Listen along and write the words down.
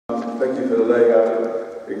thank you for laying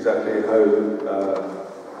out exactly how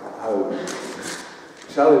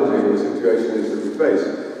challenging the situation is that we face.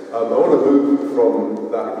 I want to move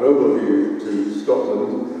from that global view to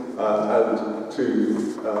Scotland and to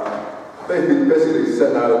basically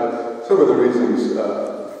set out some of the reasons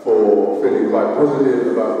for feeling quite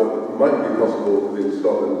positive about what might be possible within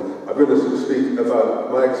Scotland. I'm going to speak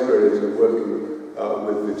about my experience of working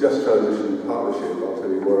with the Just Transition Partnership. I'll tell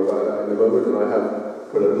you more about that in a moment, and I have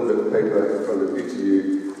put a little bit of paper in front of each of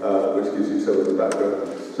you which gives you some of the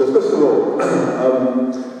background. So first of all,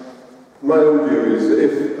 my own view is that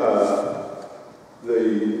if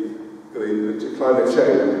the climate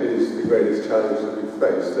change is the greatest challenge that we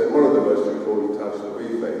face, then one of the most important tasks that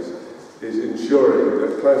we face is ensuring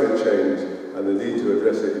that climate change and the need to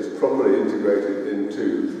address it is properly integrated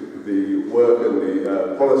into the work and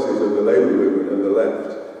the policies of the labour movement and the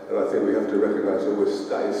left. And I think we have to recognise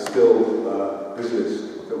that is still business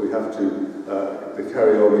that we have to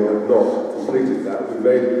carry on. We have not completed that. We've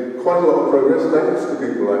made quite a lot of progress thanks to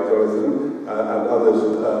people like Jonathan and others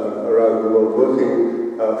around the world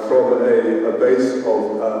working from a base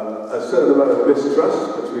of a certain amount of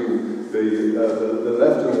mistrust between the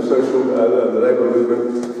left and the social and the labour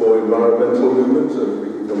movement for environmental movements, and we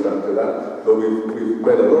can come back to that. But we've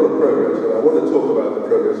made a lot of progress, and I want to talk about the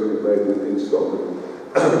progress that we've made in Scotland.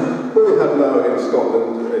 What we have now in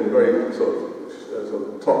Scotland, in very sort of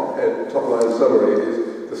top line summary,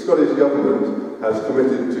 is the Scottish Government has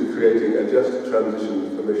committed to creating a Just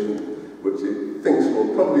Transition Commission, which it thinks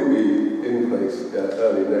will probably be in place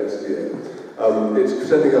early next year. It's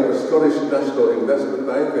setting up a Scottish National Investment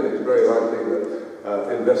Bank, and it's very likely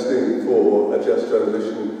that investing for a just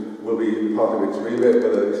transition will be part of its remit,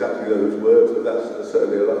 whether exactly those words, but that's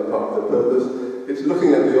certainly a part of the purpose. It's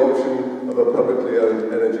looking at the option of a publicly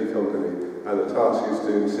owned energy company, and the task is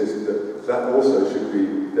to insist that that also should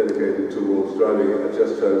be dedicated towards driving a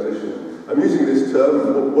just transition. I'm using this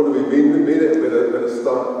term. What do we mean? We mean it with a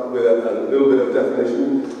start with a little bit of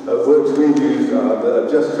definition. Words we use are that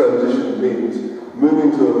a just transition means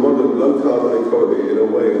moving to a modern low-carbon economy in a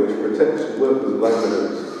way which protects workers'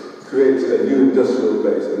 livelihoods, creates a new industrial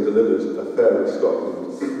base, and delivers a fairer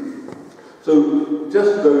Scotland. So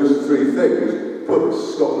just those three things put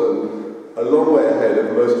Scotland a long way ahead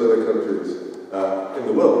of most other countries in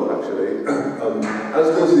the world, actually, as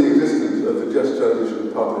does the existence of the Just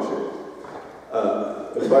Transition Partnership.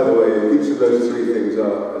 And by the way, each of those three things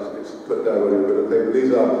are, as it's put down on a bit of paper,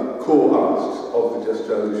 these are core asks of the Just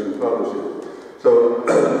Transition Partnership. So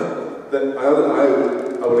I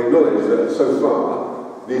will acknowledge that so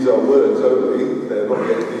far these are words only, they're not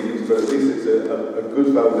yet deeds, but at least it's a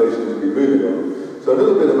good foundation to be moving on. So a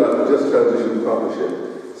little bit about the Just Transition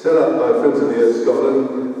Partnership, set up by Friends of the Earth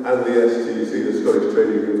Scotland and the STUC, the Scottish Trade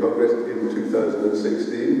Union Congress, in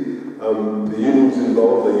 2016. The unions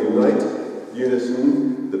involved are Unite,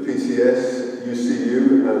 Unison, the PCS,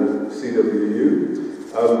 UCU and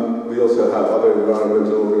CWU. We also have other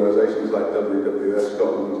environmental organisations like WWF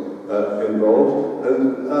Scotland involved,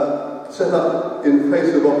 and set up in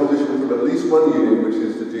face of opposition from at least one union, which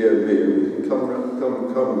is the GMB, and we can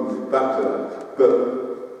come back to that. But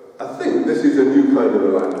I think this is a new kind of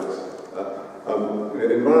alliance.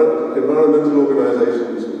 Environmental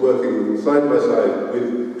organisations working side by side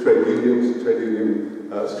with trade union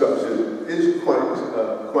structures is quite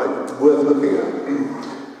worth looking at.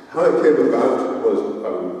 How it came about was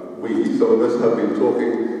some of us have been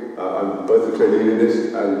talking. I'm both a trade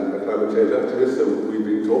unionist and a climate change activist, so we've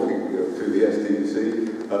been talking to the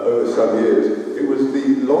STUC over some years. It was the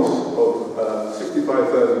loss of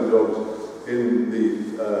 65,000 jobs in the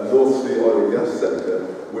North Sea oil and gas sector,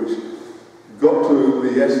 which got to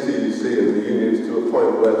the STUC and the unions to a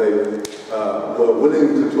point where they were willing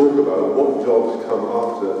to talk about what jobs come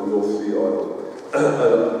after North Sea oil.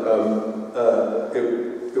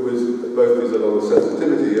 It was both there's a lot of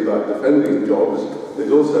sensitivity about defending jobs.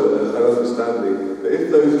 There's also an understanding that if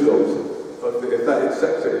those jobs, if that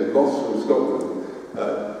sector is lost from Scotland,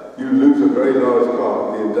 you lose a very large part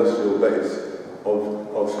of the industrial base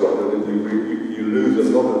of Scotland, and you lose a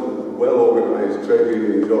lot of well-organised trade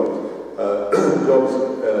union jobs.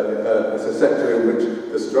 It's a sector in which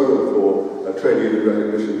the struggle for trade union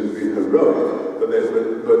recognition has been heroic, but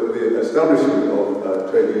the establishment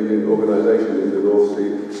of trade union organisation in the North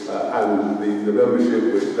Sea and the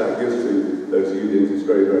membership which that gives to those unions is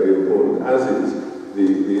very, very important, as is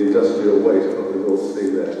the industrial weight of the North Sea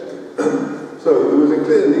there. So there was a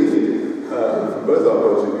clear need from both our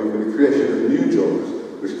points of view for the creation of new jobs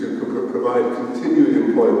which could provide continued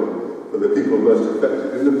employment for the people most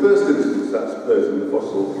affected. In the first instance, that's those in the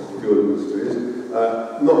fossil fuel industries.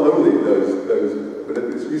 Not only those but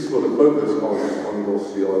it's useful to focus on North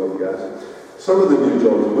Sea oil and gas. Some of the new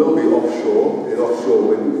jobs will be offshore, in offshore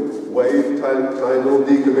wind, wave, tidal,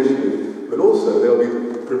 decommissioning, but also they'll be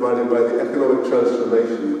provided by the economic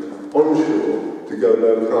transformation onshore to go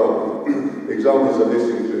low carbon. Examples of this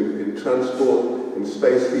include in transport, in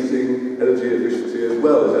space heating, energy efficiency, as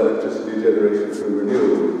well as electricity generation from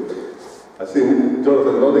renewables. I think,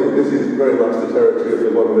 Jonathan nodding, this is very much the territory of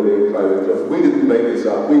the 1 million climate jobs. We didn't make this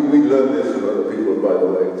up, we learned this from other people, by the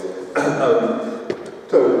way.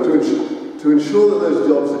 So, to ensure that those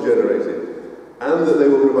jobs are generated, and that they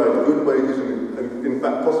will provide good wages and in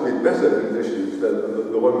fact possibly better conditions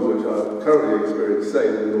than the ones which are currently experienced, say,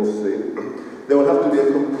 in the North Sea, there will have to be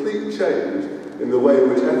a complete change in the way in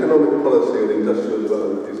which economic policy and industrial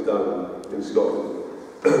development is done in Scotland.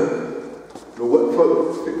 If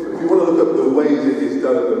you want to look at the ways it is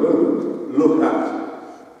done at the moment, look at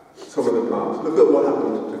some of the past. Look at what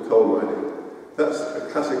happened to coal mining. That's a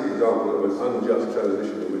classic example of an unjust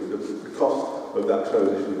transition in which the cost of that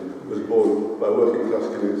transition was borne by working class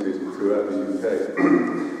communities throughout the UK.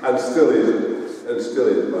 and still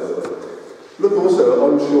is, by the way. Look also at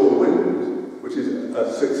onshore wind, which is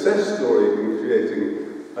a success story in creating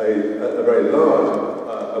a very large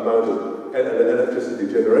amount of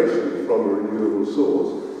electricity generation from a renewable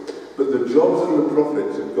source, but the jobs and the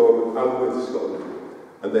profits have gone out with Scotland,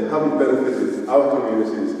 and they haven't benefited our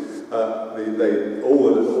communities.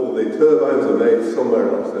 All the turbines are made somewhere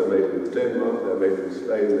else. They're made in Denmark, they're made in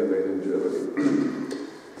Spain, they're made in Germany.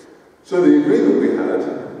 So the agreement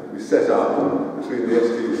we set up between the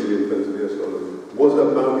STUC and Pennsylvania Scotland was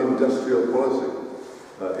about industrial policy.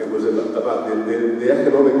 It was about the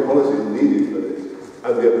economic policies needed for this,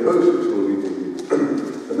 and the approach which will be needed.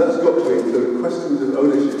 And that's got to include questions of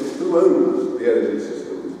ownership. Who owns the energy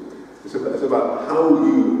systems? It's about how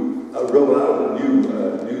you roll out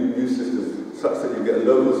new systems such that you get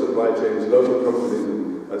local supply chains, local companies,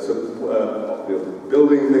 and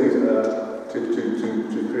building things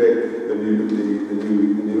to create the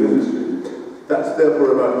new industry. That's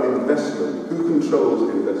therefore about investment. Who controls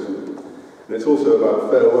investment? And it's also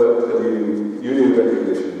about fair work and union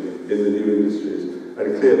recognition in the new industries.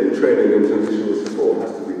 And clearly training and transitional support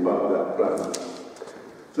has to be part of that plan.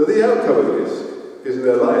 So the outcome of this is an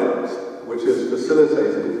alliance which has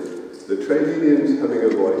facilitated the trade unions having a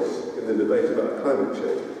voice in the debate about climate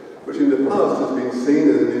change, which in the past has been seen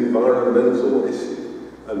as an environmental issue,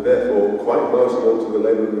 and therefore quite marginal to the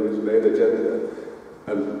Labour Movement's main agenda.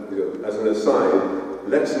 And as an aside,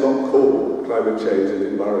 let's not call climate change an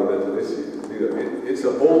environmental issue. It's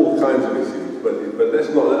all kinds of issues, but let's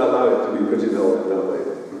not allow it to be pigeonholed in that way.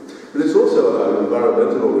 But it's also allowed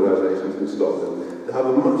environmental organisations in Scotland to have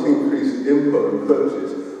a much increased input and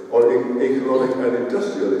purchase on economic and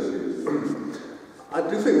industrial issues. I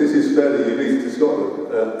do think this is fairly unique to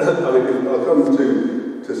Scotland. I'll come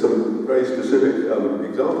to some very specific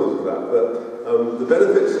examples of that, but the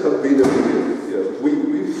benefits have been immediate.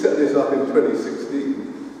 We set this up in 2016.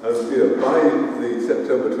 By the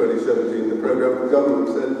September 2017, the programme for government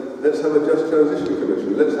said, let's have a Just Transition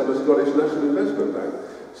Commission, let's have a Scottish National Investment Bank.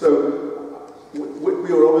 So we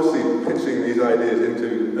were obviously pitching these ideas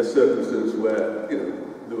into a circumstance where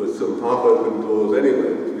there was some half-open doors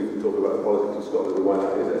anyway. We can talk about the politics of Scotland and why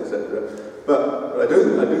that is, etc. But I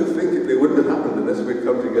do think they wouldn't have happened unless we'd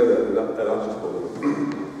come together and asked for them.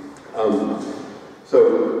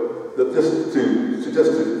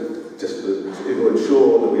 Just to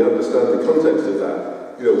ensure that we understand the context of that,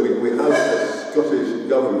 we have a Scottish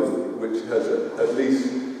government which has at least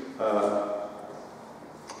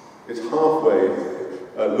it's halfway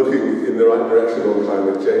looking in the right direction on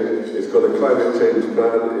climate change. It's got a climate change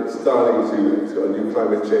plan. It's got a new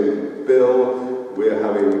climate change bill. We're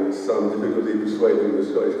having some difficulty persuading the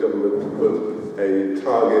Scottish government to put a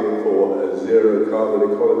target for a zero carbon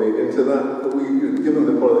economy into that. But given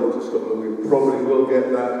the politics of Scotland, we probably will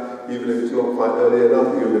get that, even if it's not quite early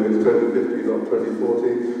enough, even if it's 2050, not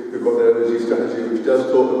 2040. We've got the energy strategy, which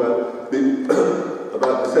does talk about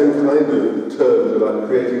the same kind of terms about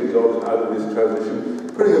creating jobs out of this transition.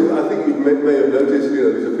 I think you may have noticed,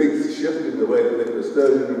 there's a big shift in the way that Nicola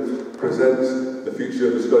Sturgeon presents the future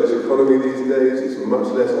of the Scottish economy these days. It's much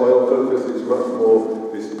less oil focused. It's much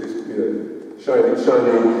more this shiny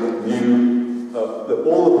new.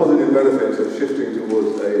 All the positive benefits of shifting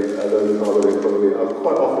towards a low carbon economy are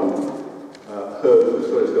quite often heard from the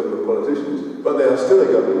Scottish government politicians, but they are still a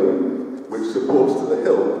government which supports to the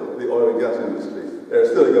hill the oil and gas industry. They're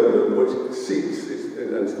still a government which seeks,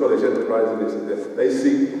 and Scottish Enterprise Initiative, they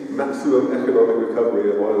seek maximum economic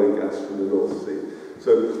recovery of oil and gas from the North Sea. So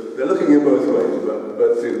they're looking in both ways, but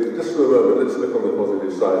just for a moment, let's look on the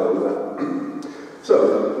positive side on that. So,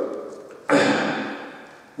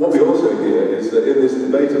 what we also hear is that in this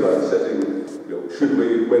debate about setting,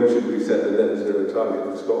 when should we set a net zero target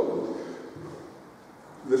for Scotland,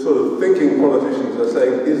 the sort of thinking politicians are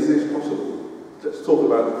saying, is this possible? Let's talk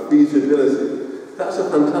about feasibility. That's a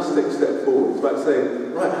fantastic step forward. It's like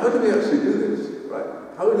saying, right, how do we actually do this? Right?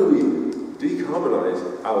 How do we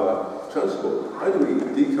decarbonise our transport? How do we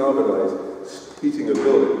decarbonise heating a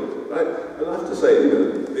building? Right? And I have to say,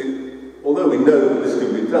 although we know that this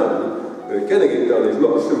can be done, getting it done is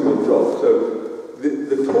not a simple job. So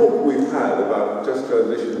the talk we've had about just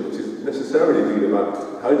transition, which has necessarily been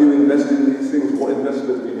about how do you invest in these things, what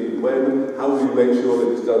investment do you need when, how do you make sure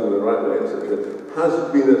that it's done in the right way, etc.,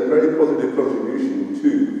 has been a very positive contribution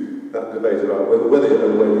to that debate about whether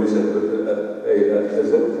and when you set a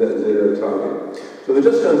net zero target. So the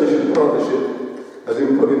Just Transition Partnership has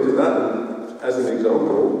been put into that, and as an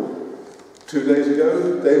example, 2 days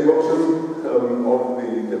ago, Dave Watson,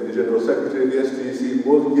 the Deputy General Secretary of the SDC,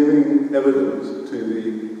 was giving evidence to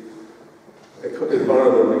the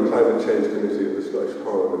Environment and Climate Change Committee of the Scottish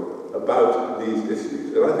Parliament about these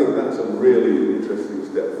issues. And I think that's a really interesting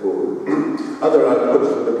step forward. Other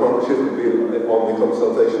outputs from the partnership have been on the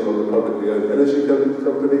consultation on the publicly owned energy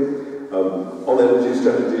company, on energy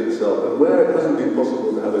strategy itself, and where it hasn't been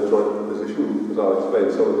possible to have a joint position, because I'll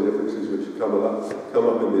explain some of the differences which come up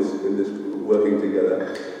in this working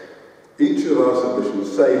together. Each of our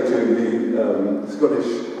submissions say to the Scottish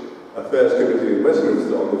Affairs Committee in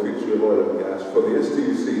Westminster on the future of oil and gas, for the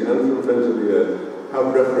STUC and from Friends of the Earth,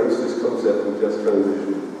 have referenced this concept of just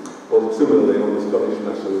transition, or similarly on the Scottish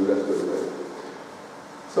National Investment Bank.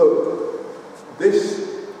 So this,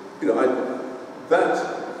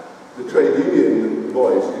 the trade union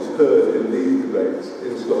voice is heard in these debates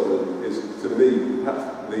in Scotland is, to me, perhaps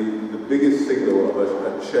the biggest signal of a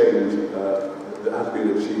change that has been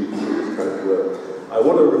achieved through this kind of work. I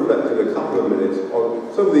want to reflect in a couple of minutes on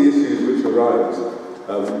some of the issues which arise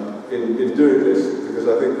in doing this, because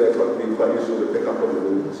I think they're quite useful to pick up on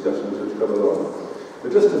in the discussions which come along.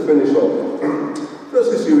 But just to finish off, first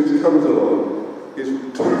issue which comes along is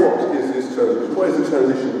to what is this transition? What is the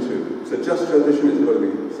transition to? It's a just transition, it's got to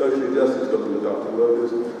be socially just, it's got to look after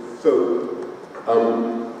workers. So,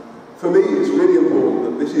 for me, it's really important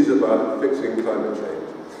that this is about fixing climate change.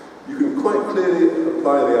 You can quite clearly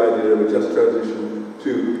apply the idea of a just transition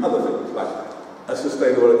to other things, like a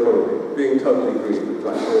sustainable economy, being totally green,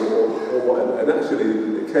 or whatever. And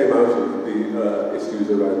actually, it came out of the issues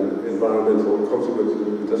around environmental consequences of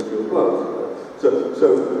industrial plants.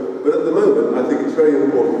 But at the moment, I think it's very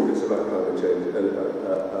important that it's about climate change, and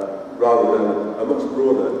rather than a much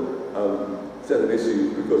broader set of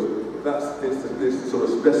issues, because it's the sort of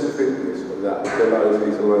specificness of that which allows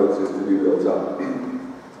these alliances to be built up.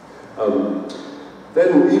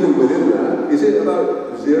 Then, even within that, is it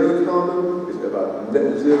about zero carbon? Is it about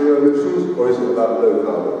net zero emissions? Or is it about low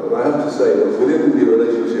carbon? And I have to say that within the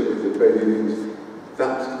relationship with the trade unions,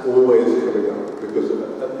 that's always coming up. Because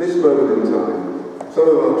at this moment in time, some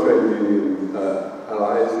of our trade union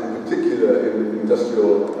allies, in particular in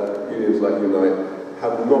industrial unions like Unite,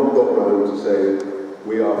 have not got round to saying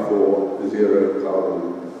we are for the zero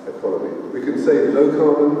carbon economy. We can say low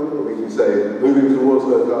carbon, or we can say moving towards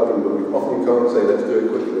low carbon, but we often can't say let's do it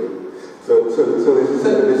quickly. So there's a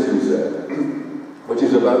set of issues there, which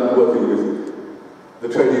is about working with the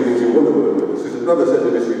trade unions you want to work with. There's another set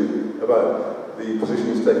of issues about the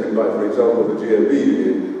positions taken by, for example, the GMB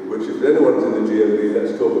union, which if anyone's in the GMB,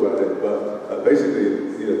 let's talk about it. But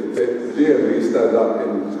basically, the GMB stand up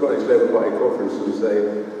in the Scottish Labour Party conference and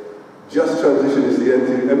say, just transition is the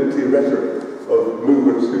empty rhetoric of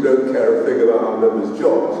movements who don't care a thing about our members'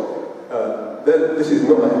 jobs. Then this is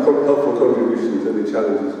not a helpful contribution to the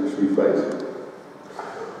challenges which we face.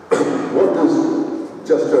 What does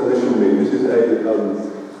just transition mean? This is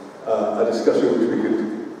a discussion which we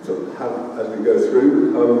could sort of have as we go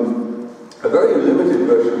through. A very limited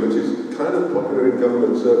version, which is kind of popular in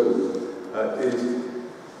government circles, is,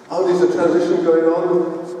 is a transition going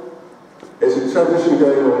on? Is a transition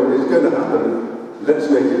going on? It's going to happen. Let's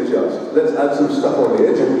make it just. Let's add some stuff on the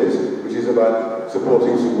edge of this, which is about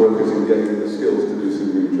supporting some workers in getting the skills to do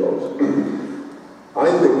some new jobs. I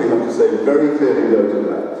think we have to say very clearly no to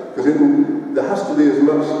that, because there has to be as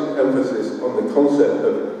much emphasis on the concept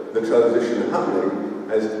of the transition happening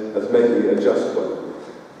as making a just one.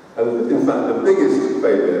 And in fact, the biggest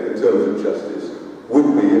failure in terms of justice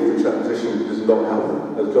would be if the transition does not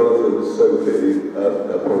happen, as Jonathan has so clearly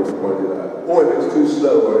pointed out, or if it's too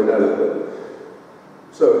slow or inadequate.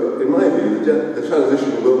 So, in my view, the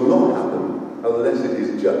transition will not happen unless it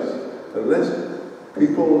is just, unless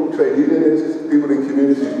People, trade unionists, people in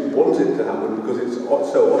communities want it to happen because it's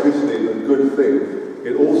so obviously a good thing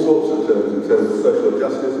in all sorts of terms, in terms of social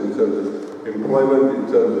justice, in terms of employment, in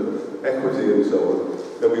terms of equity and so on.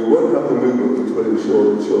 Then we won't have the movement which will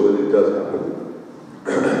ensure that it does happen.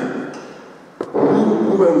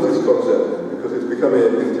 Who owns this concept? Because it's becoming a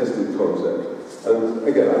contested concept. And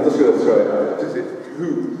again, I'm just going to throw it out.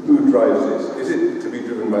 Who drives this? Is it to be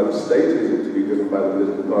driven by the state? Is it to be driven by the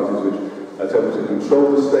political parties which attempt to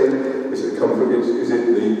control the state? Is it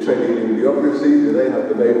the trade union bureaucracy? Do they have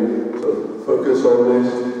the main sort of focus on this?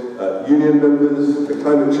 Union members, the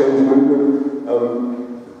climate change movement?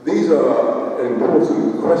 These are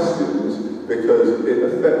important questions because it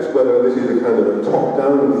affects whether this is a kind of a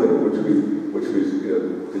top-down thing, which was,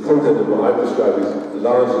 the content of what I've described is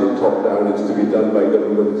largely top-down. It's to be done by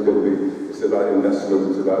government. It's about investment.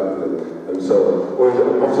 It's about and so on. Or is it a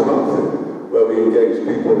bottom-up thing, where we engage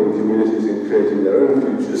people and communities in creating their own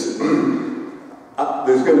futures?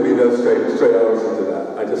 There's going to be no straight answer to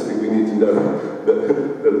that. I just think we need to know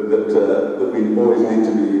that we always need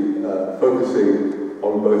to be focusing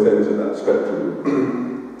on both ends of that spectrum.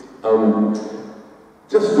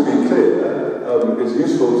 Just to be clear, it's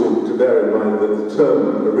useful to bear in mind that the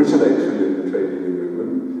term originates within the trade union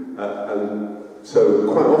movement, and so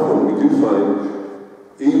quite often we do find,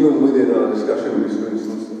 even within our discussion, for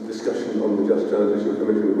instance, discussion on the Just Transition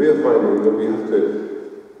Commission, we are finding that we have to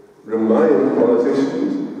remind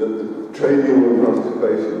politicians that the trade union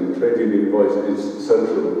participation, the trade union voice is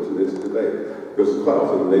central to this debate, because quite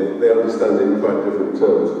often they understand it in quite different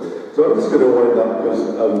terms. So I'm just going to wind up because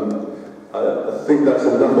I think that's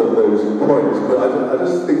enough of those points, but I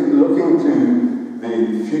just think looking to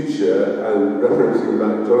the future and referencing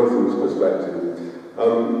back Jonathan's perspective,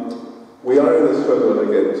 we are in a struggle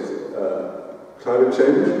against climate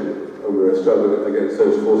change, and we're struggling against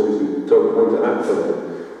those forces who don't want to act on it.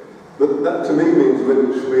 But that to me means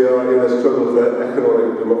that we are in a struggle for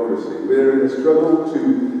economic democracy. We're in a struggle to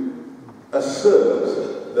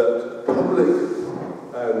assert that public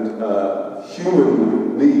and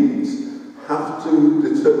human needs have to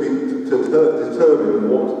determine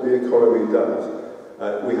what the economy does.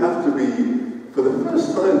 We have to be, for the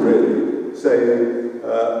first time really, saying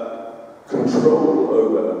control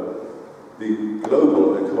over the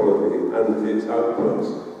global economy and its outputs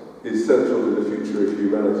is central to the future of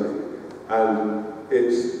humanity. And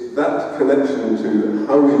it's that connection to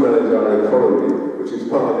how we manage our economy, which is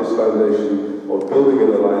part of this foundation of building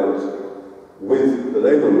an alliance with the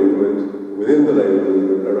labour movement, within the labour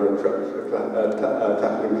movement, around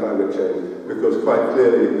tackling climate change. Because quite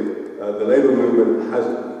clearly, the labour movement has,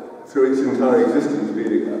 through its entire existence,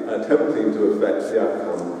 been attempting to affect the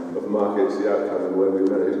outcome of markets, the outcome of where we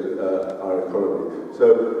manage our economy. So,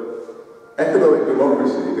 economic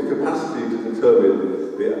democracy, the capacity to determine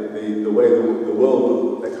the way the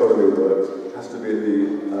world economy works, has to be at the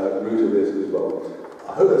root of this as well. I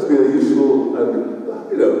hope that's been a useful and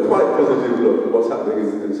quite positive look at what's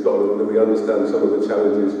happening in Scotland, and we understand some of the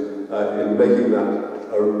challenges in making that,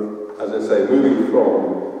 as I say, moving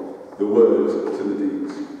from the words to the deed.